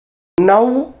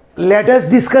Now let us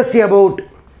discuss about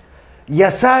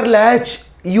SR latch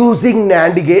using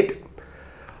NAND gate.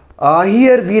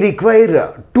 Here we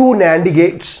require two NAND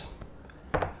gates.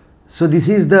 So this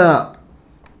is the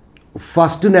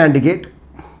first NAND gate.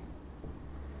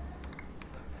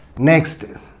 Next,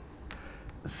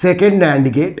 second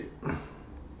NAND gate.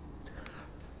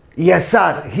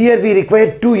 SR, here we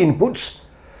require two inputs.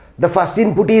 The first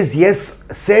input is yes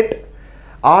set,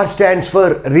 R stands for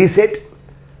reset.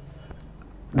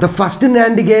 The first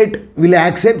NAND gate will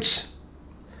accept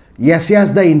yes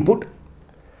as the input.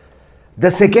 The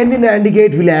second NAND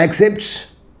gate will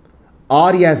accept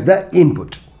R as the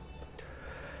input.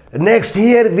 Next,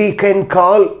 here we can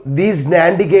call these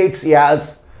NAND gates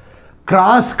as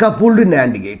cross-coupled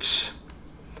NAND gates.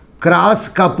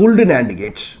 Cross-coupled NAND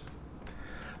gates.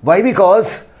 Why?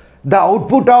 Because the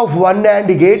output of one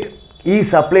NAND gate is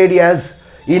supplied as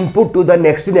input to the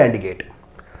next NAND gate.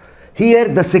 Here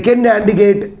the second NAND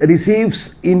gate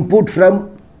receives input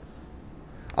from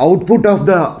output of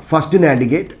the first NAND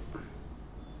gate.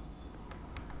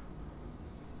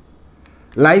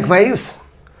 Likewise,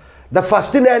 the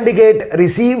first NAND gate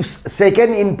receives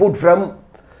second input from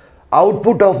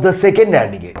output of the second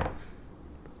NAND gate.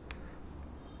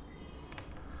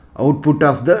 Output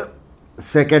of the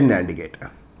second NAND gate.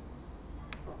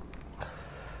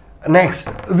 Next,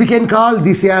 we can call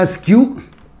this as Q,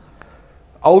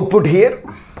 output here,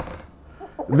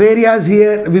 whereas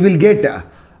here we will get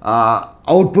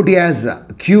output as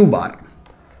Q bar.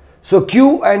 So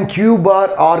Q and Q bar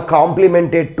are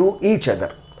complemented to each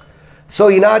other. So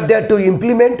in order to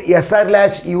implement SR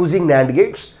latch using NAND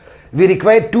gates, we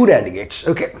require two NAND gates,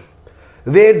 okay,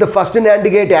 where the first NAND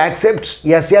gate accepts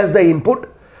yes as the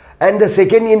input and the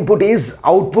second input is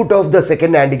output of the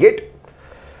second NAND gate.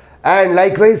 And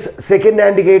likewise, second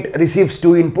NAND gate receives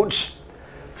two inputs.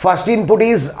 First input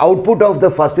is output of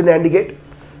the first NAND gate.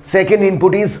 Second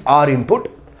input is R input.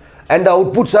 And the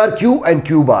outputs are Q and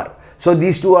Q bar. So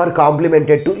these two are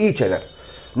complemented to each other.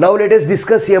 Now let us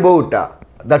discuss about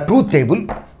the truth table.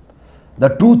 The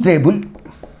truth table.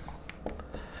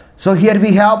 So here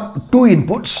we have two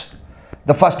inputs.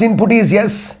 The first input is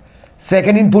yes.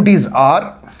 Second input is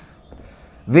R.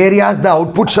 Whereas the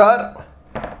outputs are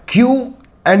Q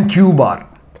and Q bar.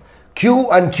 Q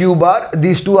and Q bar,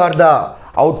 these two are the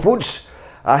outputs.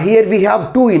 Here we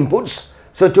have two inputs.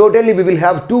 So totally we will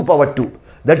have 2 power 2.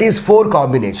 That is 4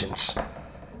 combinations.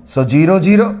 So 0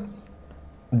 0,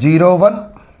 0 1,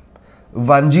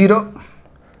 1 0,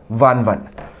 1 1.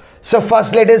 So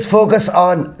first let us focus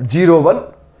on 0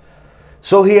 1.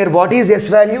 So here what is S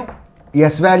value?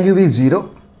 S value is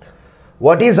 0.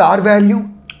 What is R value?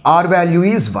 R value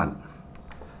is 1.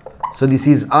 So this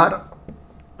is R.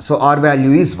 So R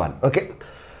value is 1. Okay.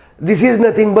 This is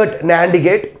nothing but NAND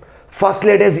gate. First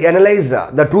let us analyze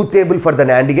the truth table for the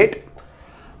NAND gate.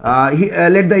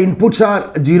 Let the inputs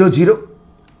are 0 0,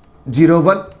 0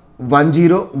 1, 1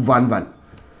 0, 1 1.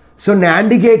 So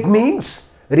NAND gate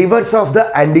means reverse of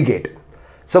the AND gate.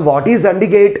 So what is AND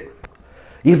gate?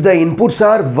 If the inputs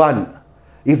are 1,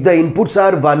 if the inputs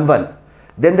are 1 1,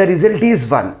 then the result is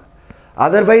 1.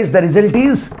 Otherwise the result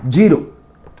is 0.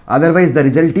 Otherwise the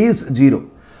result is 0.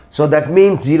 So that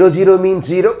means 0 0 means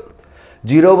 0,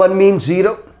 0 1 means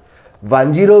 0,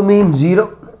 1 0 means 0,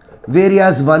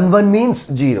 whereas 1 1 means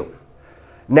 0.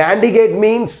 NAND gate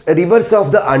means reverse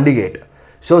of the AND gate.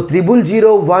 So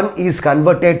 0001 is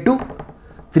converted to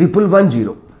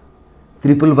 1110.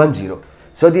 1110.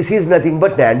 So this is nothing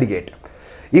but NAND gate.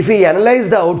 If we analyze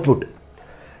the output,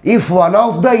 if one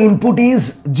of the input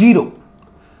is 0,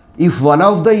 if one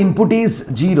of the input is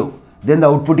 0, then the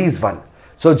output is 1.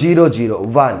 So 0 0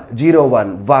 1 0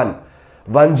 1 1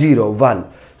 1 0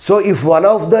 1. So if one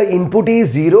of the input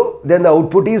is 0, then the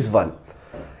output is 1.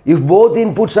 If both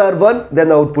inputs are 1, then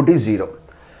the output is 0.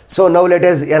 So now let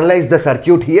us analyze the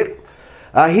circuit here.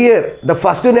 Here the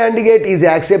first NAND gate is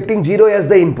accepting 0 as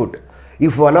the input.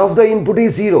 If one of the input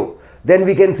is 0, then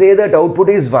we can say that output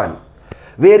is 1.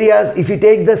 Whereas if we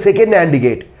take the second NAND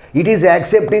gate, it is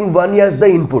accepting 1 as the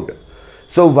input.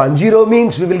 So 1 0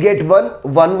 means we will get 1,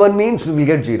 1 1 means we will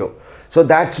get 0. So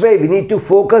that's why we need to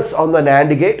focus on the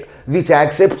NAND gate which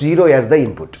accepts 0 as the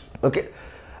input. Okay.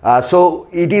 So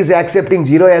it is accepting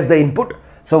 0 as the input.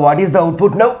 So what is the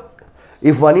output now?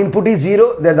 If one input is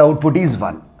 0, then the output is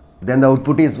 1. Then the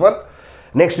output is 1.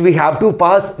 Next we have to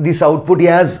pass this output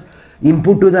as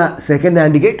input to the second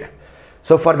NAND gate.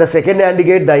 So for the second NAND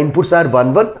gate the inputs are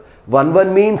 1 1. 1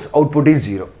 1 means output is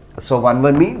 0. So 1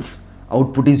 1 means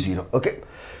output is 0. Okay.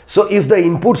 So if the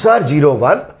inputs are 0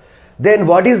 1, then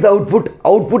what is the output?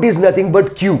 Output is nothing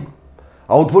but Q.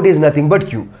 Output is nothing but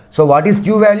Q. So what is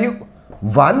Q value?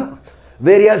 1.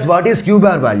 Whereas what is Q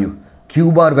bar value?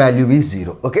 Q bar value is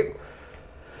 0. Okay.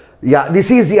 Yeah,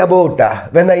 this is about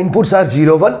when the inputs are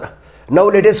 0, 1. Now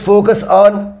let us focus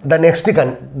on the next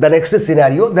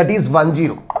scenario, that is 1,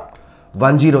 0.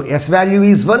 1, 0. S value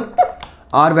is 1,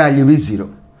 R value is 0.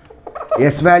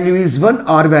 S value is 1,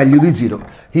 R value is 0.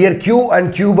 Here Q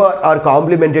and Q bar are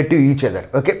complemented to each other.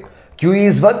 Okay. Q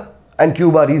is 1 and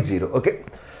Q bar is 0. Okay.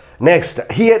 Next,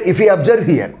 here if we observe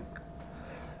here,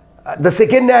 the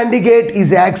second NAND gate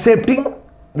is accepting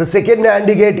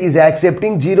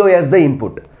 0 as the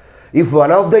input. If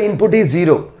one of the input is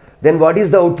 0, then what is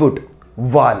the output?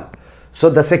 1. So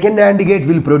the second NAND gate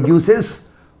will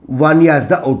produces 1 as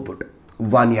the output.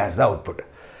 1 as the output.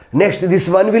 Next, this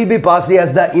 1 will be passed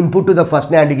as the input to the first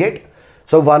NAND gate.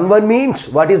 So 1, 1 means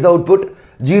what is the output?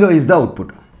 0 is the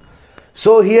output.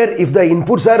 So here if the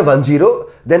inputs are 1, 0,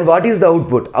 then what is the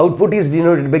output? Output is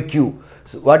denoted by Q.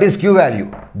 So what is Q value?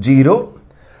 0.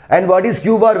 And what is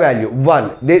Q bar value?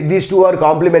 1. These two are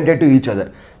complemented to each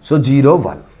other. So 0,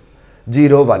 1.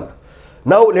 0, 1.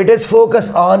 Now let us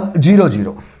focus on 0,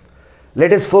 0.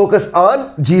 Let us focus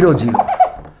on 0, 0.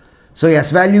 So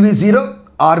S value is 0,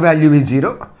 R value is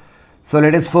 0. So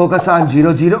let us focus on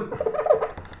 0, 0.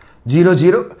 0,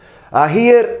 0.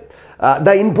 Here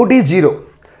the input is 0.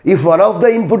 If one of the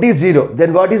input is 0,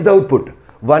 then what is the output?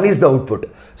 1 is the output.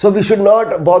 So we should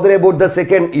not bother about the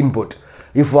second input.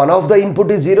 If one of the input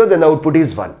is 0, then the output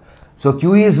is 1. So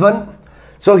Q is 1.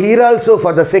 So here also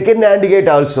for the second NAND gate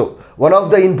also, one of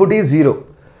the input is 0.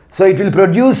 So it will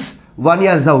produce 1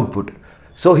 as the output.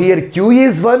 So here Q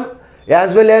is 1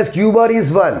 as well as Q bar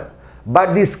is 1.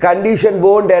 But this condition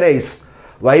won't arise.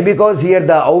 Why? Because here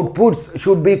the outputs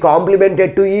should be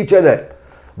complemented to each other.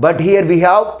 But here we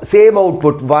have same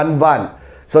output 1, 1.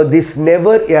 So this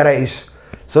never arises.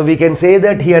 So we can say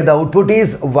that here the output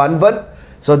is 1, 1.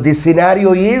 So this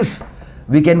scenario is,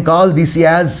 we can call this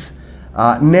as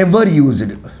never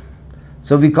used.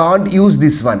 So we can't use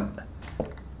this one.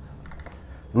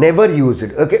 Never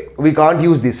used. Okay. We can't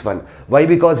use this one. Why?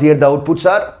 Because here the outputs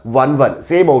are 1, 1.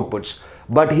 Same outputs.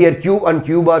 But here Q and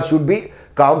Q bar should be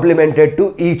complemented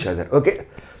to each other. Okay.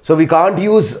 So we can't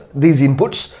use these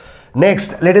inputs.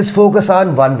 Next, let us focus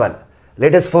on 1, 1.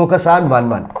 Let us focus on 1,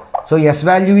 1. So S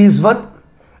value is 1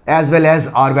 as well as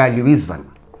R value is 1.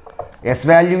 S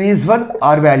value is 1,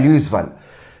 R value is 1.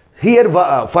 Here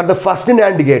for the first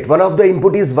NAND gate, one of the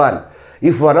input is 1.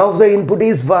 If one of the input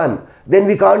is 1, then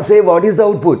we can't say what is the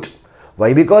output.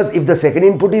 Why? Because if the second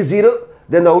input is 0,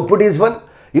 then the output is 1.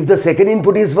 If the second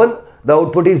input is 1, the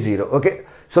output is 0. Okay.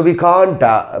 So we can't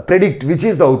predict which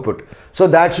is the output. So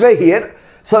that's why here,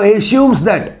 so assumes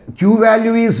that Q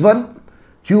value is 1,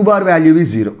 Q bar value is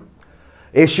 0.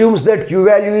 Assumes that Q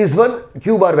value is 1,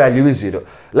 Q bar value is 0.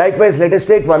 Likewise, let us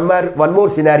take one more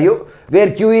scenario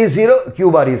where Q is 0,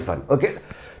 Q bar is 1. Okay.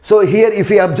 So here if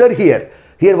we observe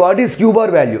here what is Q bar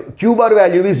value? Q bar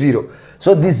value is 0.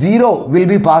 So this 0 will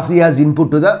be passed as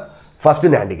input to the first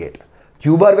NAND gate.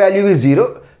 Q bar value is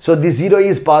 0. So this 0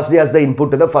 is passed as the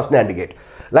input to the first NAND gate.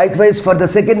 Likewise for the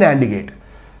second NAND gate,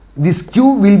 this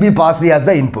Q will be passed as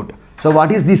the input. So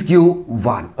what is this Q?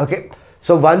 1. Okay.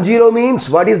 So 1, 0 means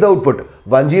what is the output?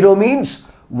 1, 0 means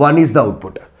 1 is the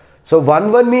output. So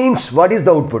 1, 1 means what is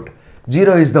the output?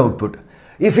 0 is the output.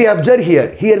 If we observe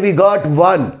here we got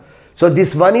 1. So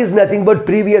this 1 is nothing but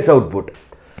previous output.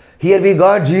 Here we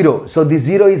got 0. So this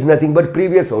 0 is nothing but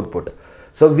previous output.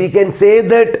 So we can say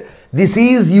that this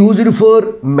is used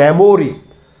for memory.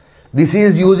 This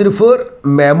is used for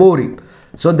memory.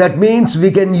 So that means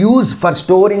we can use for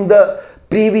storing the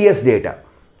previous data.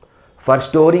 For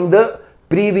storing the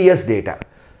previous data.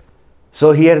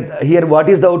 So here what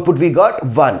is the output we got?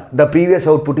 1. The previous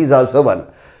output is also 1.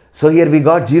 So here we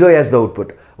got 0 as the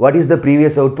output. What is the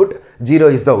previous output? 0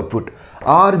 is the output.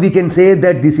 Or we can say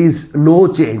that this is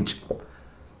no change.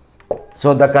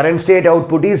 So the current state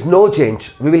output is no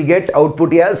change. We will get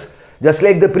output as just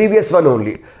like the previous one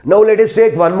only. Now let us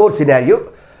take one more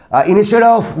scenario. Instead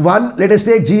of 1, let us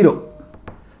take 0.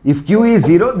 If Q is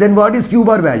 0, then what is Q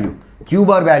bar value? Q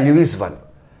bar value is 1.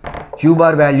 Q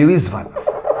bar value is 1.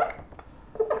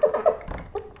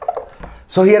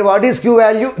 So here what is Q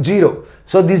value? 0.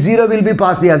 So this 0 will be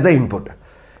passed as the input.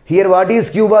 Here what is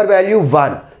Q bar value?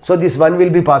 1. So this 1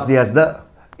 will be passed as the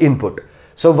input.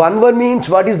 So 1, 1 means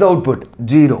what is the output?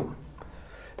 0.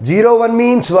 0, 1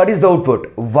 means what is the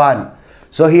output? 1.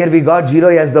 So here we got 0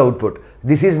 as the output.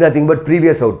 This is nothing but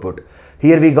previous output.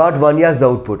 Here we got 1 as the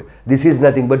output. This is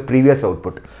nothing but previous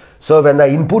output. So when the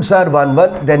inputs are 1,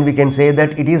 1, then we can say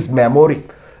that it is memory.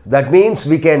 That means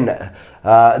we can,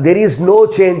 there is no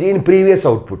change in previous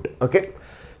output. Okay.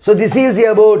 So this is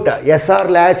about SR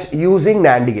latch using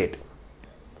NAND gate.